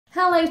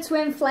Hello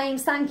Twin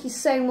Flames, thank you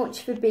so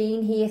much for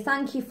being here.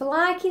 Thank you for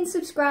liking,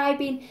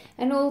 subscribing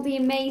and all the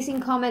amazing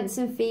comments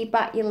and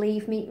feedback you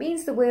leave me. It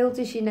means the world,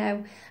 as you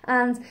know.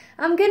 And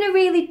I'm going to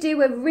really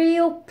do a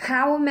real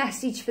power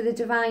message for the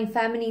Divine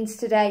Feminines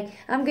today.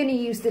 I'm going to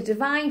use the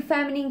Divine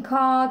Feminine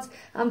cards.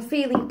 I'm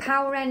feeling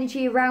power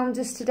energy around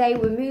us today.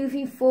 We're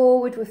moving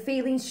forward, we're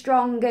feeling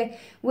stronger.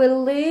 We're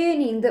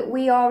learning that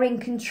we are in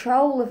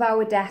control of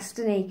our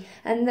destiny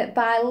and that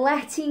by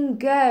letting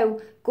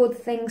go, good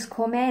things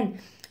come in.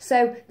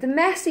 So the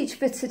message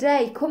for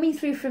today coming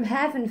through from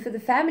heaven for the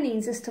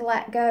feminines is to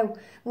let go.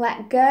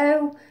 Let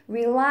go,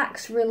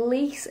 relax,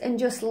 release and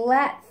just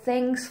let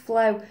things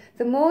flow.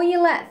 The more you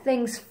let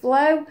things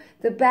flow,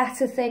 the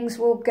better things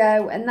will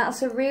go. And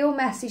that's a real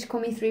message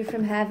coming through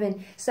from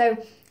heaven. So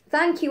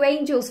thank you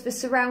angels for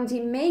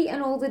surrounding me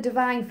and all the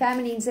divine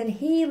feminines and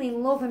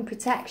healing, love and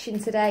protection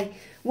today.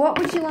 What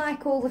would you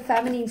like all the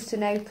feminines to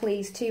know,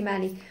 please? Too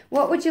many.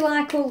 What would you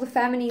like all the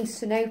feminines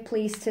to know,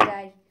 please,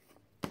 today?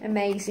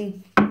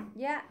 Amazing.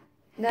 Yeah,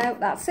 no,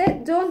 that's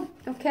it, done.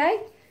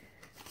 Okay,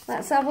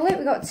 let's have a look.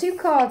 We've got two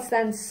cards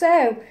then.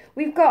 So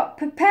we've got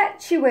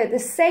Perpetua, the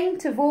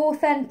Saint of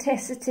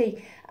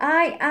Authenticity.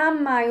 I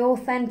am my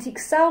authentic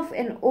self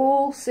in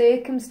all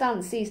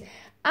circumstances.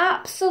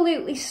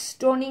 Absolutely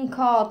stunning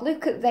card.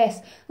 Look at this.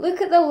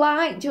 Look at the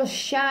light just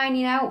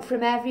shining out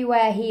from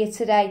everywhere here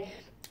today.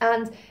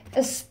 And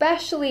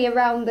especially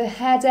around the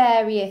head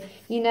area,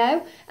 you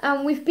know.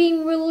 And we've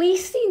been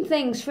releasing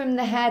things from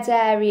the head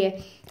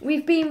area.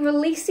 We've been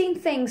releasing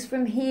things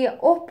from here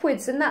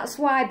upwards. And that's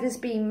why there's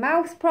been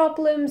mouth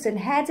problems and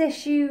head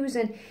issues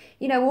and,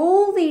 you know,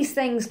 all these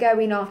things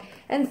going on.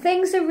 And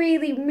things are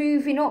really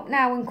moving up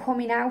now and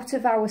coming out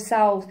of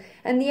ourselves.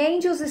 And the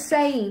angels are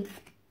saying,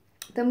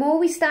 the more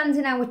we stand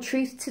in our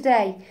truth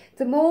today,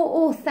 the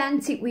more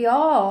authentic we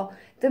are,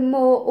 the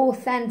more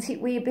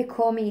authentic we are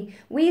becoming.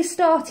 We are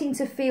starting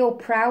to feel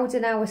proud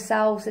in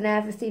ourselves and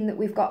everything that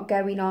we've got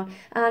going on.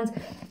 And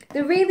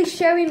they're really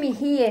showing me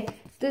here,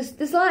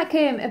 there's like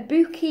a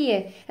book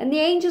here. And the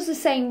angels are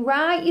saying,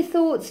 write your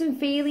thoughts and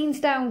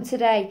feelings down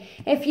today.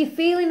 If you're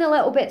feeling a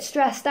little bit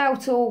stressed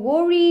out or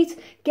worried,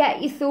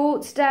 get your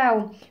thoughts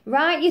down.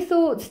 Write your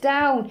thoughts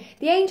down.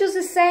 The angels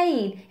are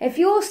saying, if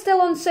you're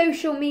still on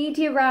social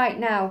media right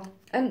now,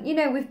 and, you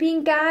know, we've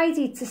been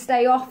guided to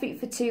stay off it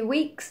for 2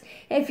 weeks.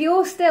 If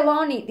you're still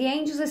on it, the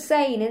angels are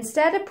saying,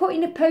 instead of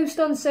putting a post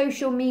on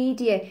social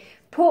media,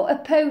 put a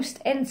post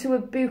into a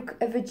book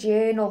of a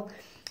journal.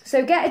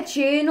 So get a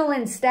journal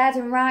instead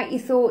and write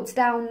your thoughts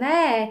down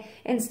there.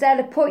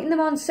 Instead of putting them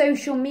on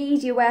social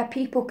media where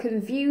people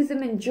can view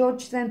them and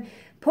judge them,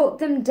 put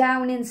them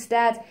down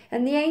instead.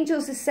 And the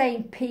angels are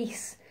saying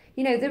peace.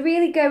 You know, they're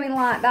really going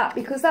like that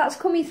because that's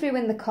coming through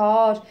in the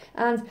card.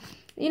 And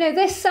you know,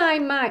 this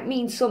sign might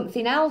mean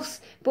something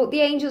else, but the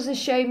angels are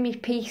showing me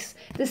peace.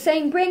 They're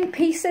saying, bring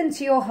peace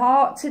into your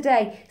heart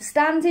today.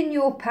 Stand in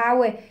your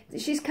power.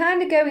 She's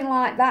kind of going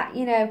like that,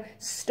 you know,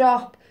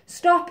 stop.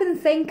 Stop and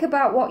think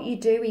about what you're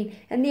doing.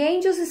 And the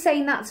angels are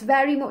saying that's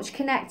very much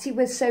connected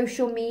with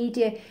social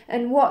media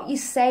and what you're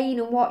saying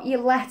and what you're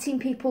letting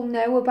people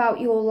know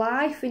about your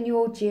life and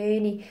your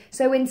journey.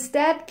 So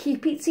instead,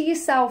 keep it to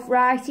yourself,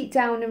 write it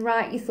down and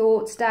write your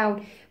thoughts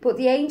down. But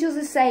the angels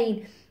are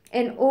saying,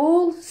 in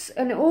all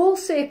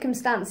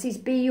circumstances,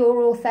 be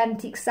your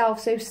authentic self.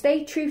 So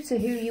stay true to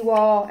who you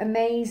are.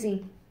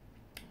 Amazing.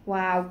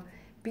 Wow.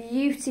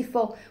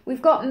 Beautiful.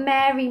 We've got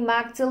Mary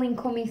Magdalene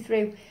coming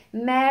through.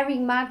 Mary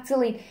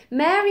Magdalene.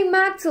 Mary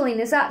Magdalene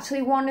is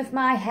actually one of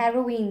my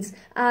heroines.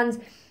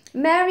 And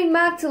Mary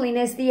Magdalene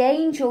is the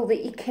angel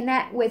that you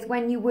connect with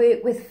when you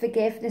work with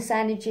forgiveness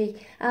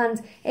energy.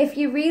 And if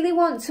you really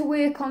want to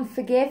work on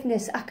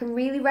forgiveness, I can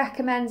really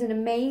recommend an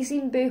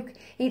amazing book.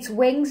 It's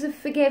Wings of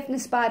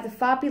Forgiveness by the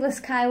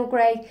fabulous Kyle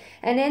Gray.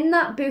 And in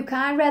that book,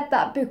 I read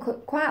that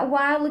book quite a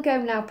while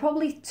ago now,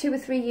 probably 2 or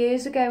 3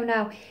 years ago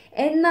now.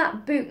 In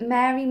that book,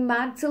 Mary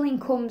Magdalene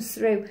comes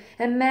through.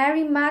 And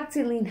Mary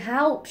Magdalene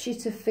helps you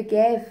to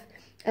forgive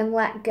and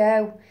let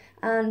go.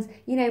 And,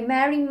 you know,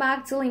 Mary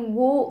Magdalene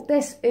walked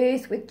this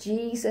earth with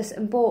Jesus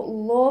and brought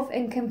love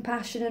and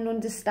compassion and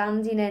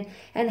understanding in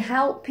and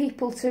helped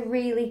people to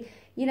really,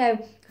 you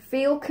know,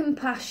 feel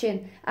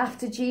compassion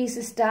after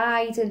Jesus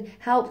died and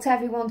helped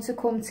everyone to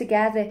come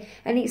together.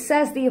 And it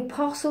says, the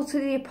apostle to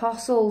the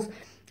apostles,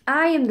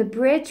 I am the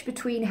bridge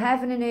between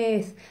heaven and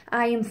earth.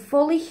 I am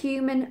fully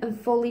human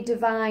and fully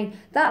divine.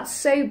 That's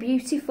so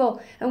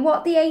beautiful. And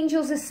what the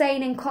angels are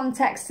saying in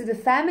context to the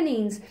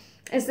feminines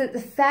is that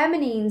the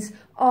feminines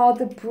are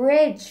the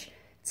bridge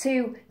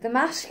to the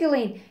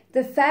masculine.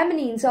 The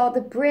feminines are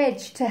the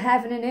bridge to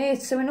heaven and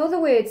earth. So in other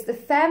words, the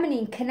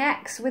feminine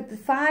connects with the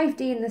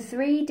 5D and the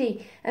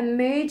 3D and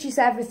merges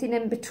everything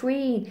in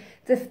between.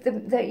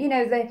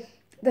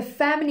 the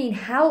feminine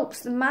helps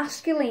the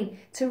masculine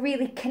to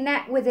really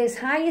connect with his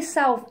higher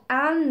self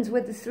and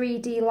with the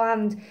 3D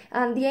land.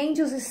 And the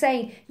angels are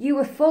saying you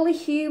are fully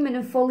human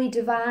and fully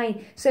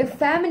divine. So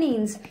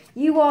feminines,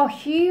 you are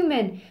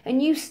human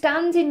and you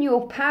stand in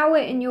your power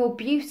and your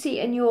beauty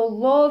and your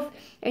love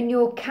and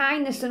your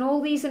kindness and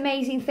all these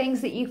amazing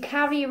things that you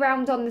carry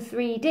around on the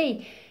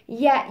 3D.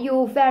 Yet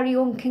you're very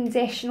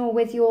unconditional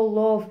with your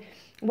love.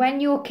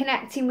 When you're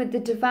connecting with the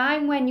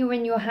divine, when you're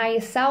in your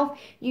higher self,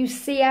 you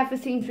see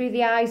everything through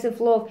the eyes of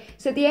love.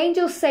 So the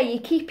angels say you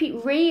keep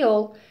it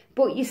real,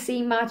 but you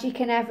see magic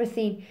in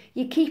everything.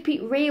 You keep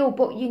it real,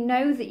 but you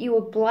know that you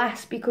are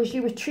blessed because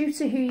you are true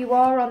to who you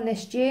are on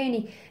this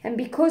journey. And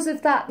because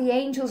of that, the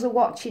angels are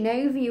watching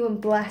over you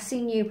and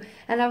blessing you.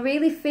 And I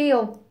really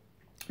feel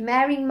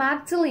Mary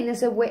Magdalene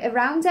is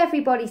around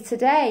everybody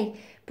today,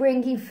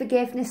 bringing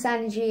forgiveness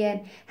energy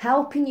in,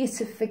 helping you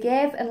to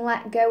forgive and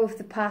let go of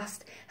the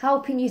past,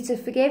 helping you to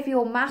forgive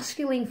your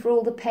masculine for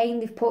all the pain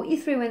they've put you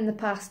through in the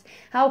past,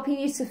 helping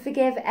you to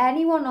forgive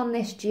anyone on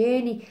this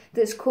journey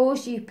that's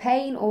caused you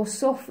pain or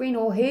suffering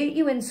or hurt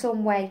you in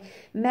some way.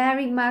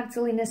 Mary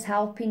Magdalene is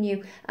helping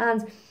you.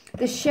 And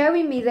they're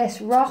showing me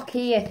this rock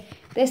here.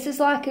 This is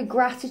like a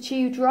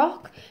gratitude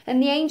rock.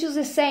 And the angels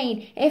are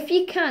saying, if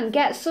you can,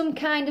 get some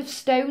kind of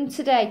stone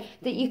today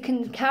that you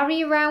can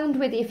carry around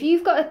with you. If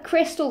you've got a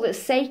crystal that's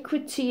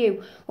sacred to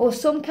you or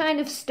some kind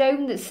of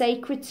stone that's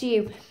sacred to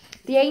you,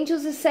 the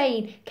angels are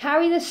saying,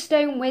 carry the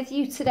stone with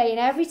you today. And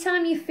every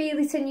time you feel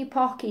it in your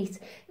pocket,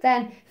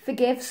 then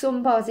forgive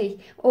somebody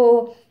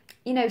or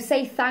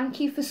say thank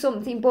you for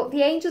something. But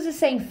the angels are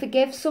saying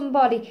forgive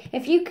somebody.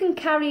 If you can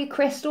carry a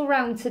crystal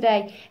round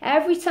today,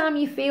 every time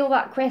you feel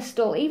that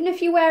crystal, even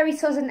if you wear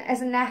it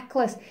as a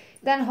necklace,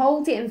 then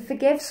hold it and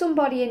forgive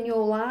somebody in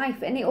your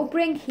life and it'll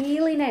bring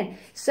healing in.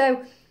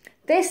 So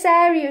this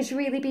area has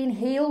really been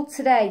healed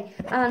today.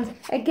 And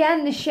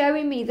again, they're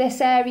showing me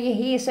this area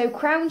here. So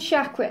crown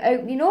chakra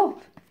opening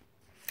up.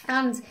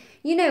 And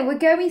we're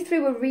going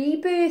through a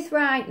rebirth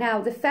right now.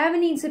 The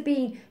feminines are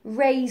being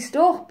raised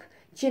up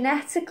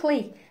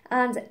genetically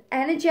and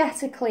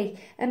energetically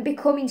and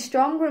becoming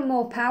stronger and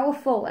more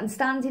powerful and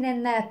standing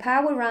in their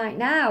power right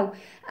now.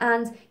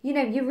 And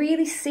you're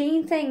really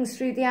seeing things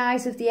through the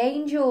eyes of the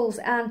angels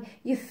and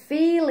you're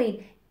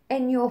feeling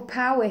in your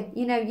power.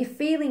 You're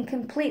feeling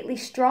completely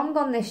strong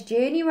on this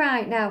journey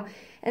right now,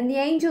 and the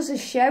angels are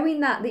showing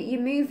that you're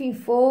moving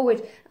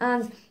forward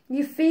and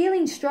you're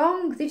feeling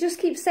strong. They just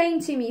keep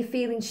saying to me, you're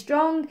feeling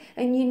strong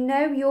and you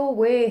know your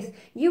worth.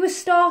 You are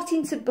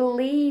starting to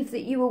believe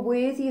that you are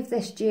worthy of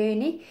this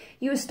journey.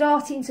 You are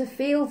starting to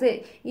feel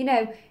that,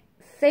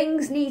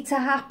 things need to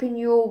happen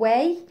your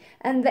way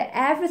and that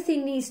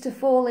everything needs to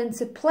fall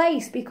into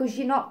place because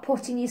you're not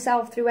putting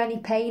yourself through any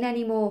pain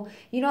anymore.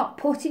 You're not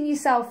putting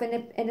yourself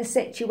in a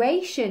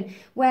situation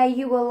where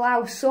you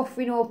allow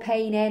suffering or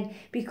pain in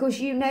because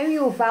you know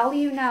your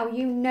value now.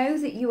 You know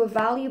that you are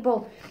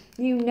valuable.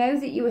 You know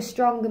that you are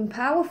strong and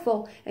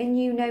powerful and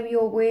you know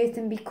your worth,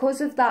 and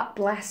because of that,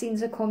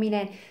 blessings are coming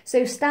in.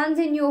 So stand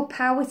in your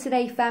power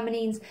today,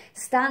 feminines.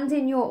 Stand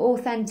in your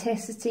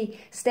authenticity.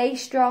 Stay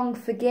strong,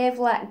 forgive,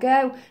 let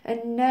go,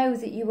 and know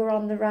that you are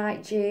on the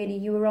right journey.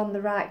 You are on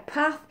the right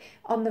path,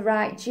 on the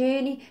right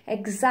journey,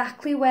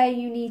 exactly where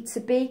you need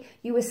to be.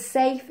 You are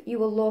safe,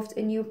 you are loved,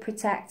 and you are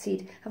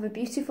protected. Have a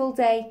beautiful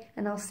day,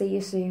 and I'll see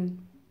you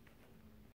soon.